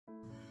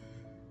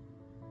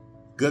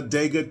Good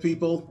day, good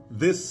people.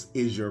 This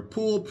is your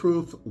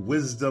Pool-Proof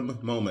Wisdom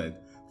Moment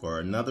for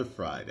another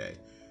Friday.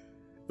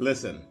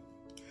 Listen,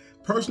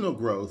 personal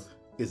growth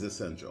is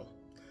essential.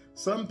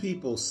 Some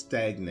people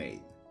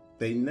stagnate.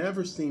 They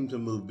never seem to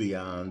move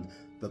beyond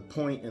the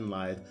point in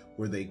life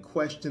where they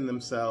question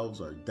themselves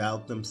or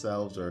doubt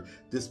themselves or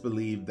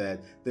disbelieve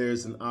that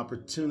there's an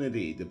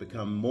opportunity to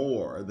become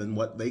more than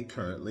what they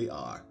currently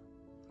are.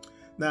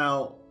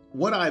 Now,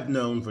 what I've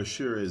known for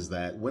sure is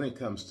that when it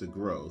comes to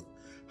growth,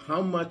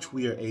 how much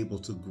we are able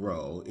to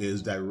grow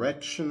is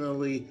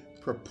directionally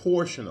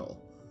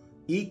proportional,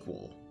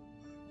 equal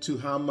to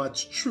how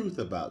much truth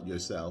about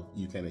yourself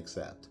you can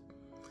accept.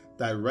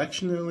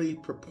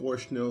 Directionally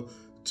proportional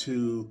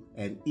to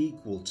and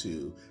equal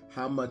to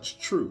how much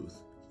truth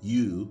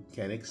you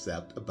can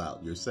accept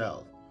about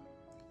yourself.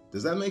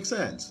 Does that make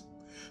sense?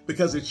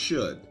 Because it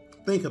should.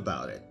 Think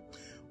about it.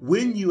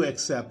 When you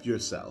accept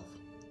yourself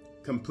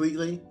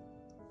completely,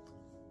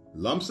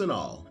 lumps and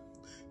all,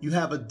 you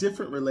have a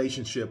different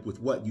relationship with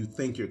what you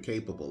think you're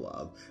capable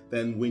of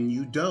than when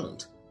you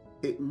don't.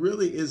 It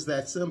really is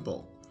that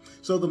simple.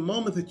 So the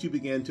moment that you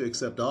begin to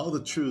accept all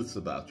the truths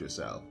about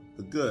yourself,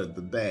 the good,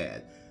 the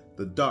bad,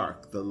 the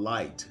dark, the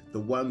light, the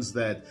ones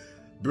that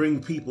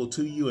bring people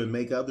to you and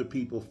make other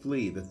people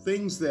flee, the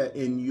things that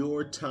in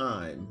your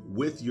time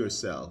with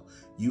yourself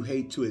you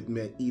hate to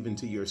admit even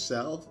to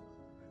yourself,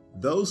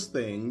 those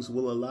things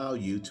will allow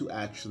you to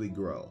actually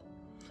grow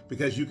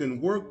because you can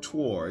work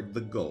toward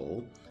the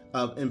goal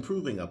of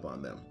improving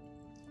upon them.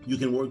 You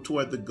can work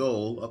toward the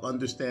goal of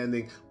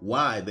understanding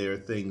why there are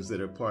things that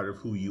are part of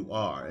who you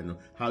are and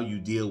how you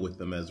deal with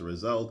them as a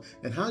result,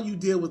 and how you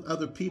deal with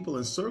other people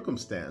and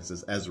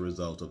circumstances as a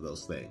result of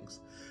those things.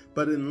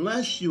 But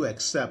unless you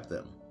accept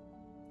them,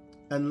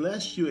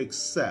 unless you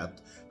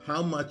accept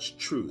how much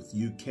truth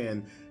you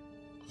can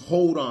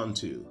hold on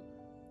to,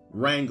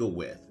 wrangle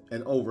with,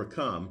 and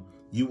overcome,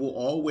 you will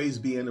always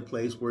be in a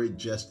place where it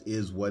just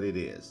is what it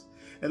is.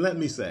 And let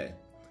me say,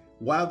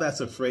 while that's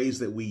a phrase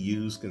that we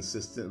use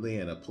consistently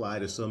and apply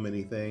to so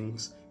many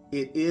things,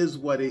 it is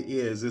what it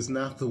is. It's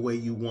not the way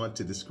you want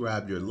to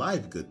describe your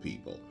life, good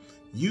people.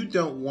 You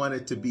don't want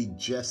it to be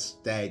just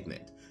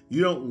stagnant.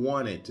 You don't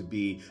want it to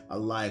be a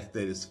life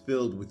that is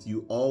filled with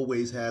you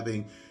always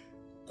having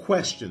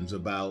questions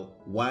about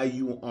why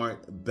you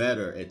aren't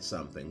better at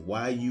something,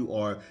 why you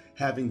are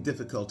having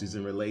difficulties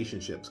in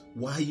relationships,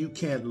 why you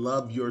can't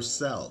love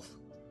yourself.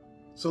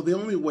 So the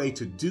only way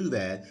to do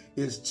that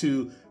is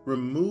to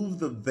remove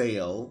the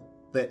veil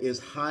that is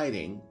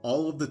hiding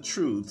all of the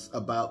truths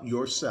about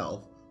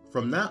yourself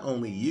from not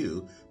only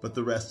you, but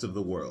the rest of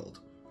the world.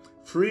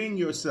 Freeing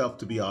yourself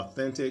to be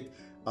authentic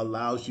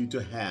allows you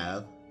to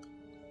have,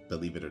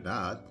 believe it or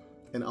not,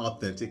 an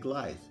authentic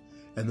life.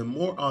 And the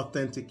more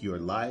authentic your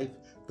life,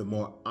 the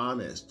more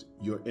honest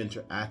your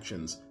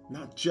interactions,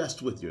 not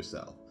just with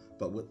yourself,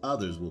 but with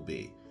others will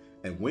be.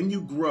 And when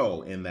you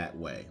grow in that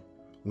way,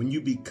 when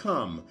you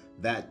become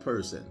that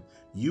person,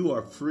 you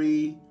are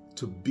free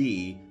to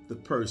be the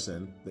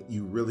person that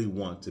you really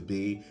want to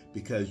be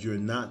because you're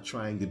not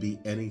trying to be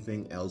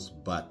anything else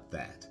but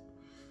that.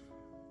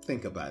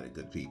 Think about it,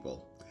 good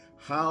people.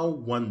 How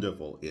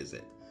wonderful is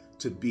it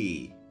to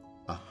be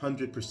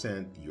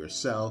 100%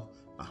 yourself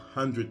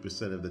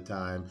 100% of the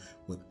time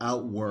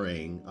without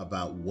worrying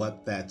about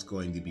what that's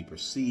going to be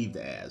perceived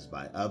as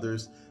by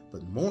others,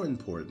 but more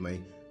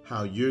importantly,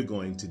 how you're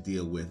going to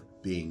deal with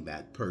being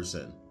that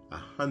person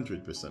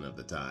 100% of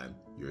the time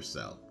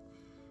yourself.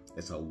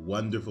 It's a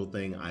wonderful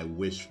thing I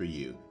wish for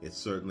you. It's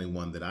certainly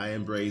one that I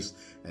embrace.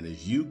 And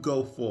as you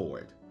go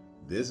forward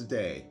this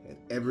day and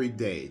every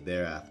day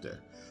thereafter,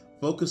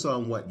 focus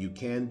on what you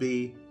can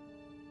be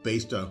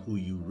based on who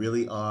you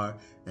really are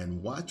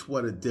and watch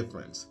what a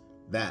difference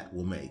that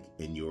will make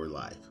in your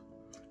life.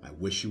 I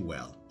wish you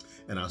well.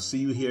 And I'll see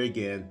you here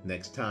again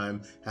next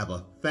time. Have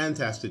a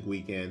fantastic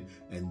weekend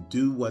and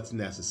do what's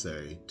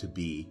necessary to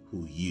be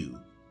who you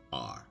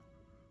are.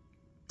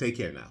 Take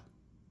care now.